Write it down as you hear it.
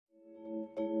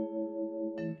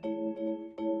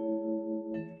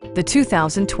the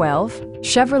 2012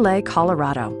 Chevrolet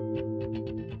Colorado.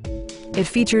 It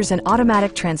features an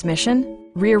automatic transmission,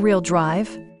 rear-wheel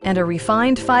drive, and a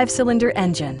refined 5-cylinder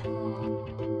engine.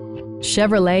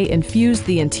 Chevrolet infused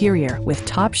the interior with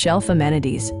top-shelf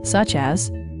amenities such as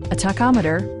a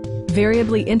tachometer,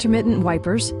 variably intermittent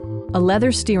wipers, a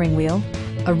leather steering wheel,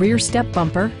 a rear step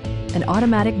bumper, an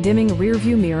automatic dimming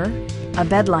rear-view mirror, a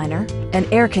bedliner, and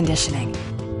air conditioning.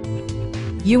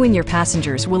 You and your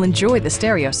passengers will enjoy the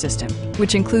stereo system,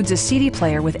 which includes a CD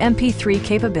player with MP3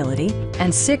 capability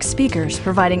and 6 speakers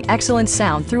providing excellent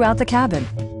sound throughout the cabin.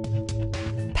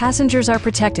 Passengers are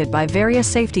protected by various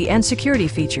safety and security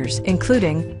features,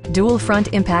 including dual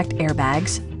front impact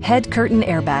airbags, head curtain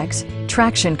airbags,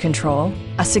 traction control,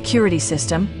 a security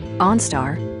system,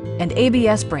 OnStar, and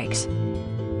ABS brakes.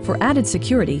 For added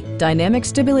security, dynamic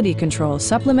stability control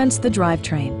supplements the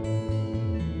drivetrain.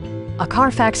 A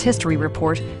Carfax history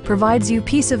report provides you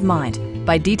peace of mind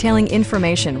by detailing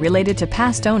information related to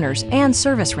past owners and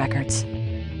service records.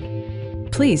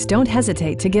 Please don't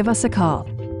hesitate to give us a call.